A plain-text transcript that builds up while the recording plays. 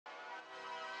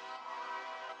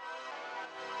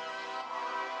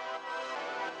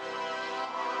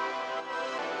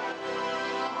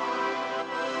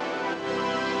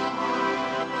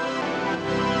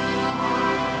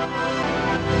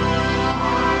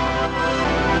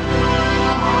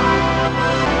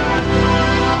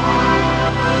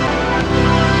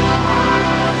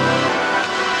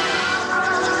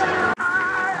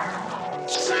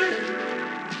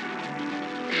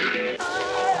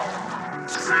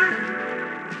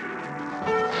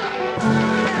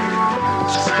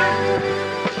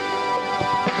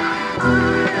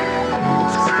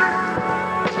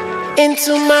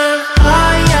Into my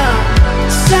higher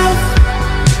self.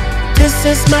 This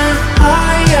is my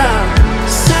higher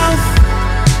self.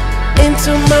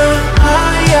 Into my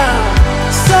higher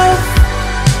self.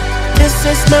 This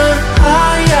is my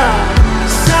higher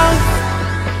self.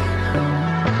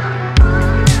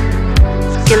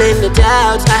 Killing the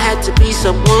doubts, I had to be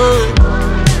someone.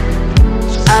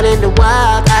 Out in the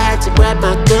wild, I had to grab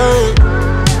my gun.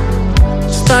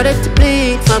 Started to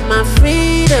bleed for my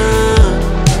freedom.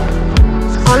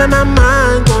 All in my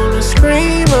mind, gonna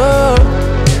scream up.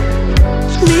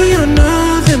 Me or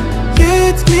nothing, yeah,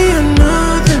 it's me or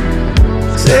nothing.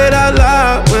 Say it out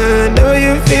loud whenever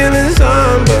you're feeling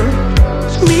somber.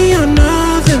 Me or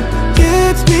nothing,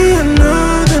 yeah, it's me or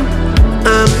nothing.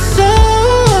 I'm so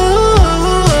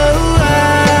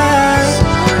high.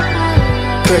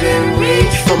 Couldn't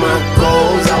reach for my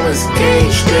goals, I was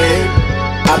caged in.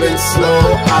 I've been slow,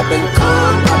 I've been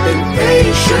calm, I've been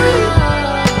patient.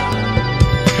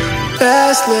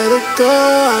 Fast, let it go,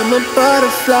 I'm a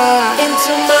butterfly.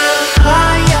 Into my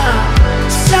higher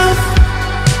self.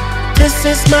 This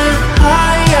is my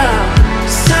higher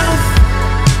self.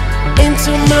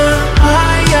 Into my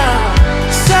higher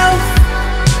self.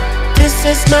 This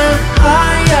is my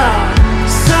higher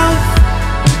self.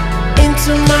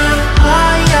 Into my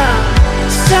higher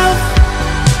self.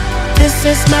 This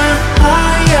is my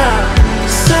higher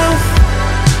self.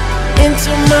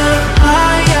 Into my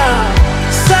higher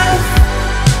self.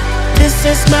 This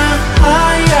is my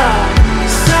higher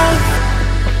self.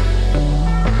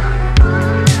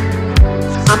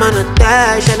 I'm on a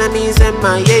dash, enemies in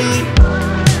my MIA.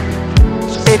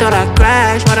 They thought I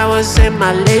crashed, but I was in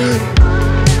my lane.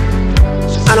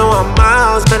 I know I'm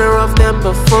miles better off than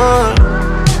before.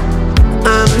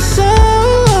 I'm so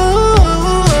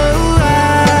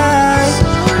high.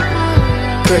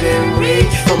 Couldn't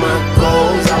reach for my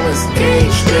goals, I was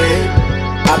caged in.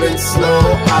 I've been slow,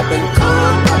 I've been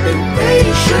calm, I've been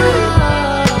patient.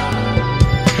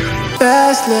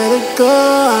 Fast, let it go,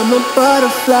 I'm a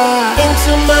butterfly.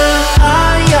 Into my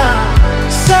higher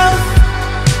self.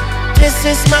 This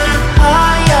is my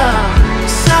higher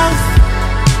self.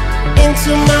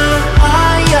 Into my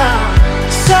higher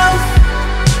self.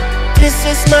 This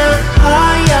is my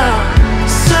higher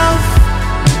self.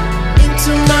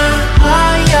 Into my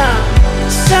higher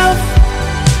self.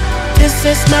 This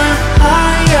is my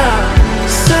higher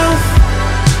self.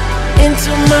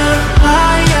 Into my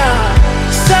higher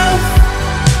self.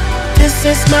 This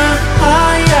is my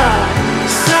higher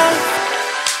self.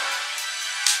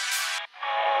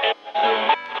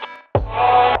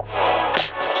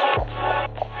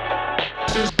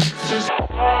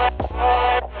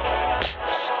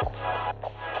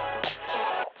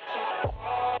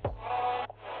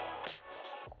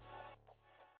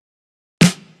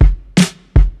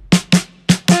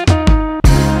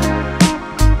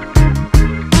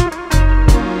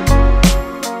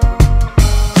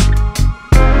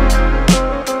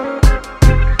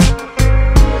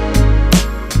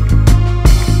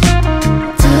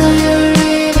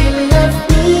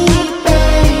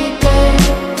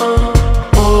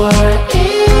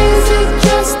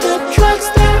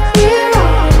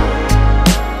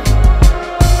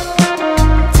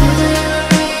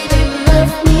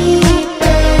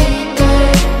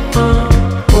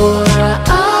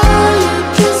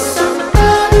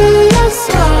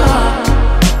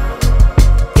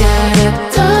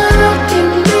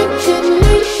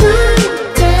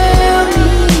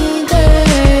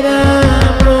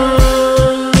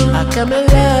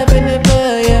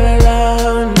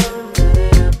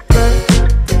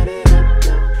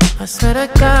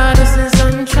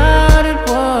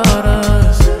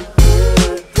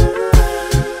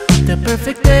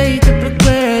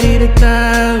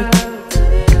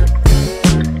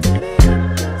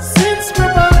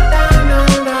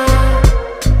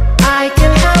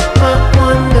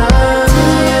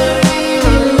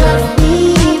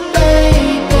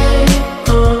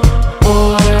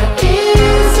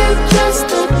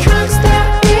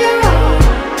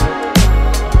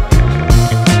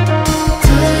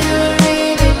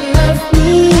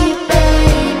 Me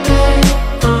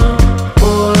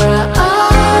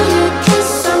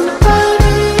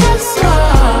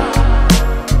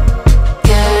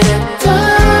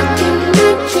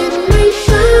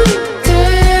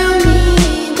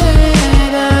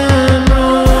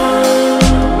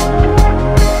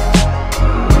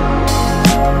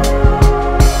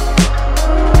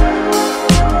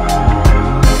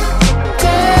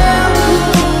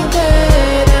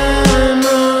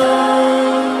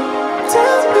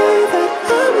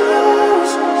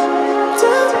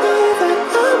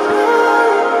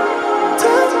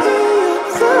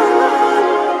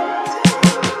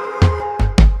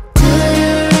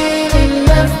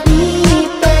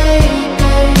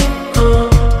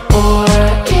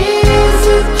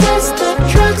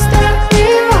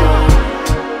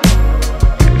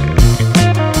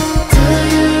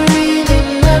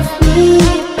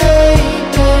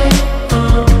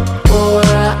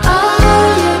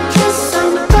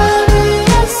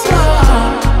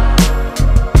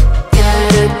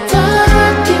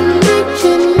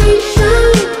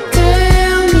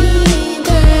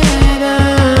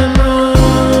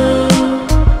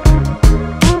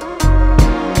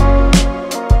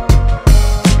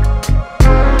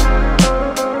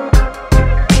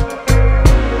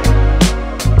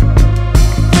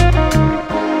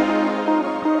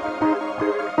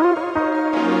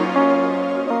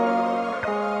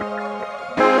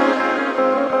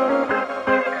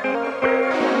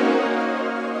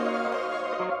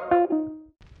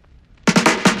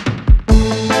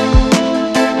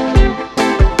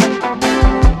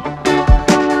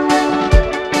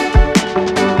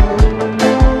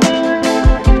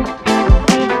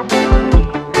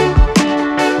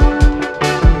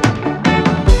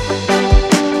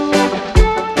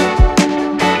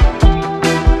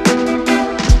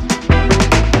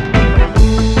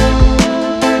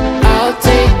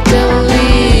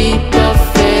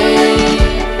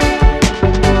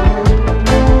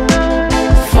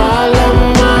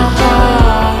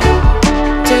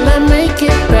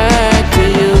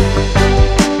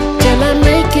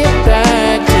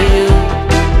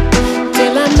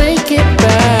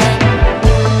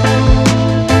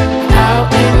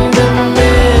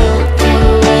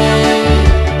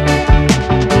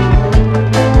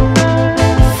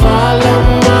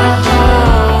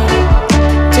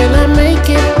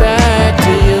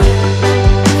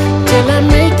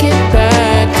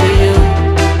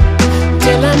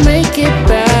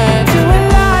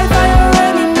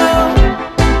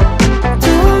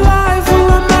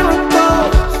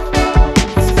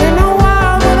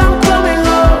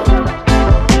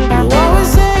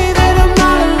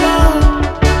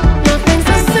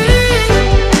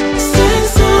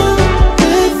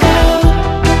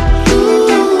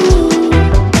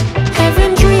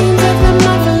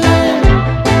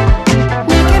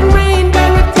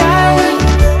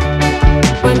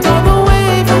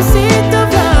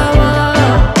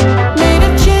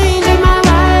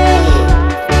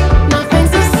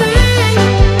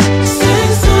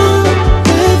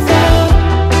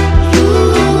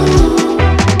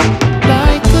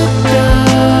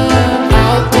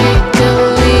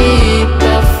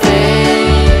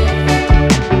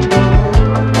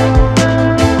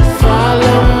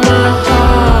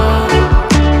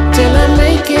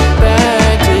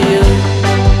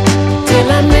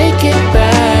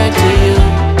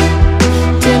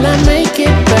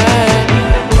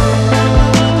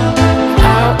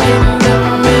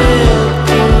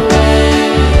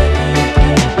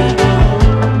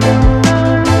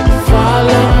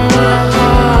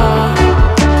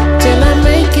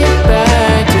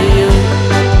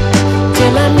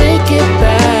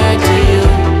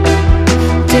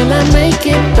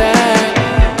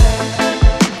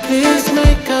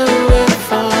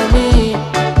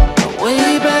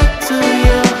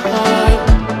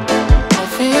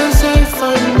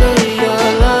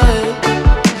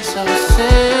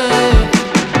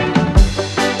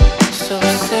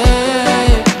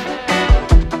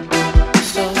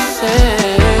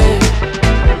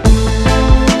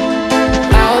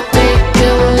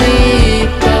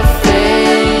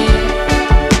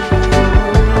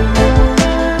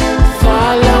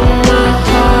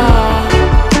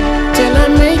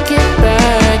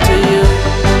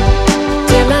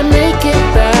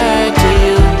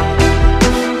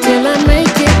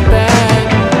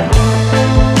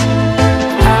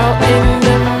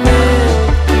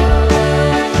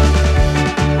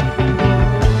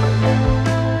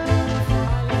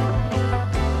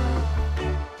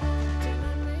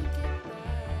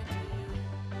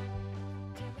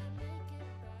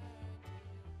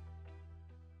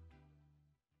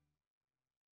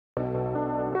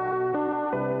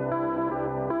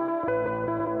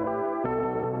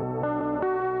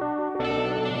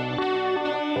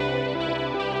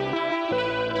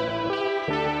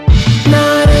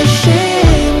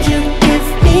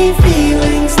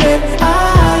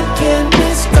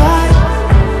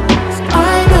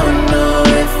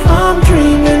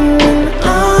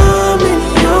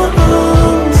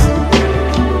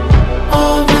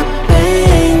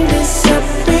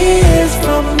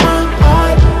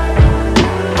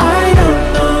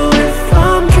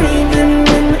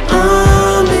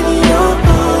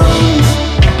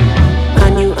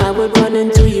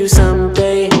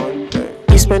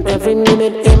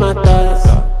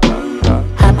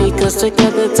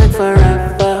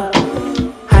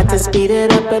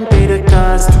up and pay the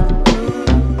cost.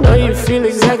 Know you feel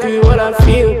exactly what I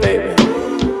feel, baby.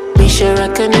 We share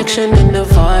a connection in the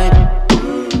void.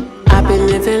 I've been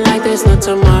living like there's no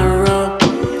tomorrow.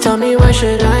 Tell me why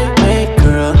should I wait,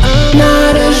 girl? I'm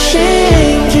not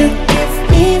ashamed. You give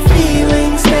me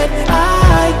feelings that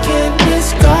I can't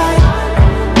describe.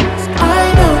 I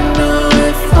don't know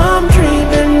if I'm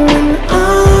dreaming when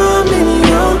I'm in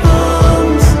your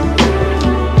arms.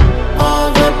 All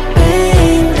the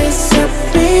pain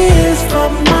disappears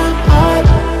from my heart.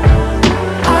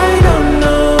 I don't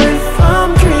know if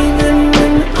I'm dreaming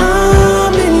when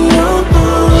I'm in your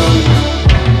arms.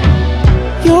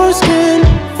 Your skin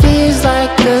feels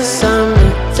like the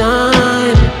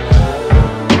summertime.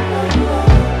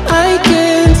 I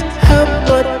can't help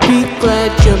but be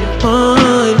glad you're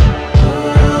mine.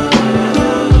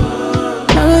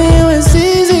 Loving you is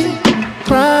easy,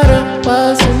 Prada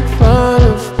was in front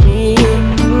of me.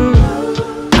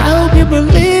 I hope you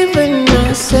believe when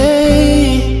I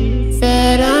say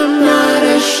that I'm not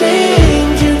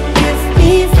ashamed. You give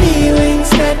me feelings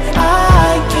that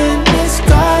I can't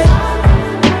describe.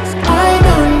 I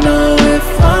don't know if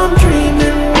I'm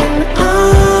dreaming when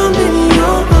I'm in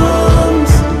your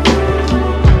arms.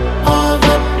 All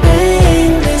the pain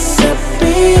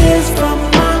disappears from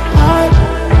my heart.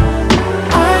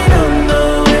 I don't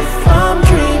know if I'm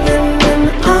dreaming when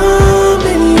I'm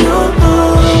in your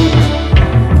arms.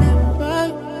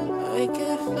 I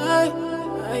can fly,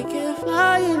 I can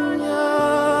fly in your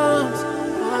arms.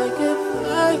 I can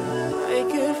fly, I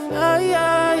can fly.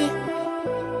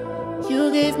 You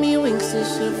gave me wings to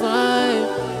survive.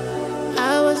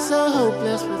 I was so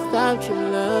hopeless without your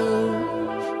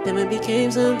love. Then it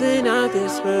became something out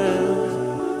this world.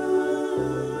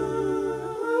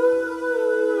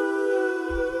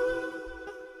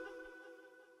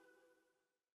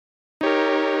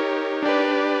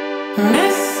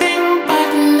 Missing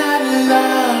but not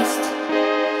lost.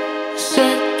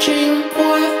 Searching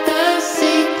for the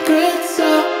secret, so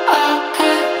I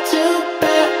had to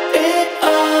bear it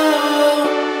all.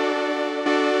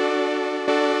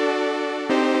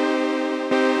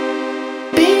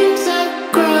 Beams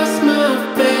across my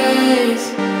face.